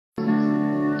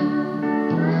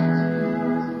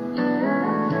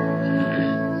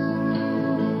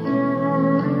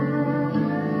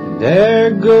There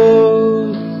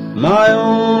goes my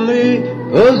only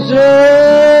possession.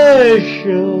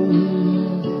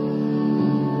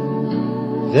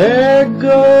 There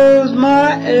goes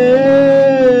my everything.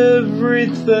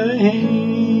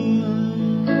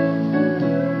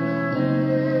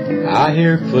 I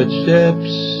hear footsteps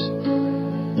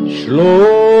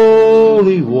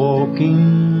slowly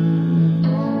walking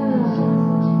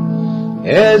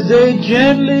as they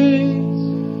gently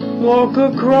walk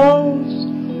across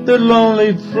the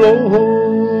lonely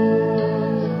floor,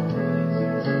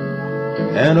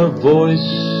 and a voice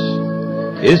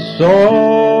is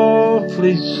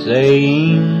softly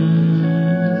saying,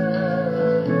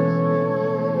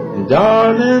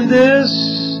 darling, this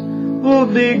will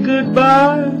be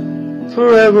goodbye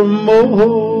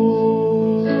forevermore.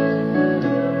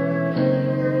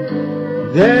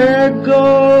 There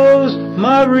goes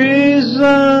my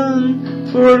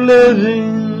reason for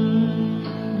living.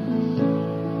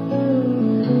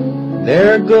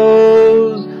 There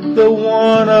goes the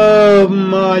one of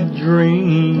my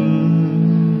dreams.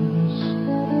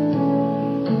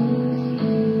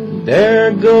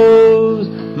 There goes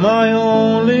my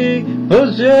only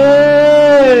possession.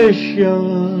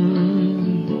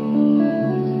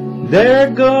 There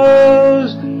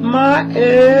goes my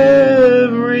everything.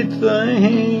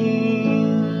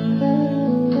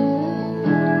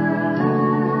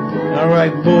 All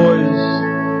right, boys.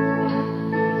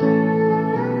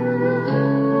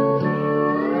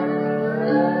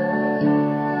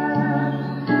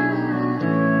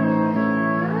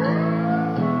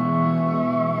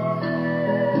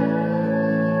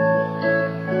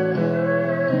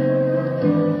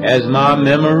 As my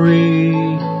memory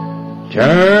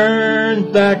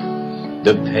turns back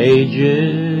the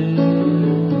pages,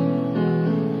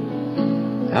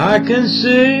 I can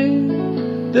see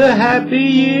the happy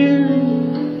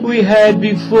years we had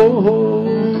before.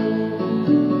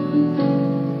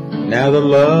 Now the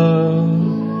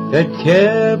love that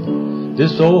kept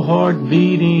this old heart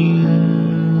beating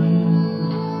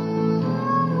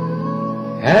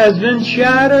has been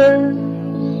shattered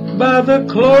by the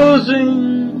closing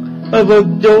of a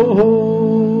door.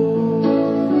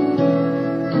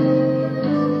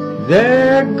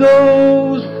 There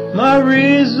goes my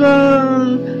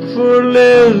reason for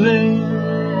living.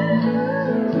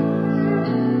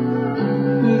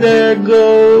 There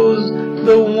goes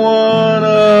the one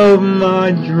of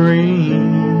my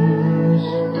dreams.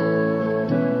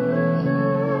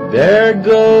 There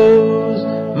goes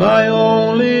my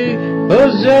only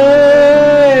possession.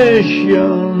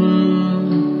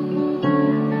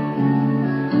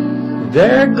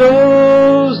 There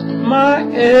goes my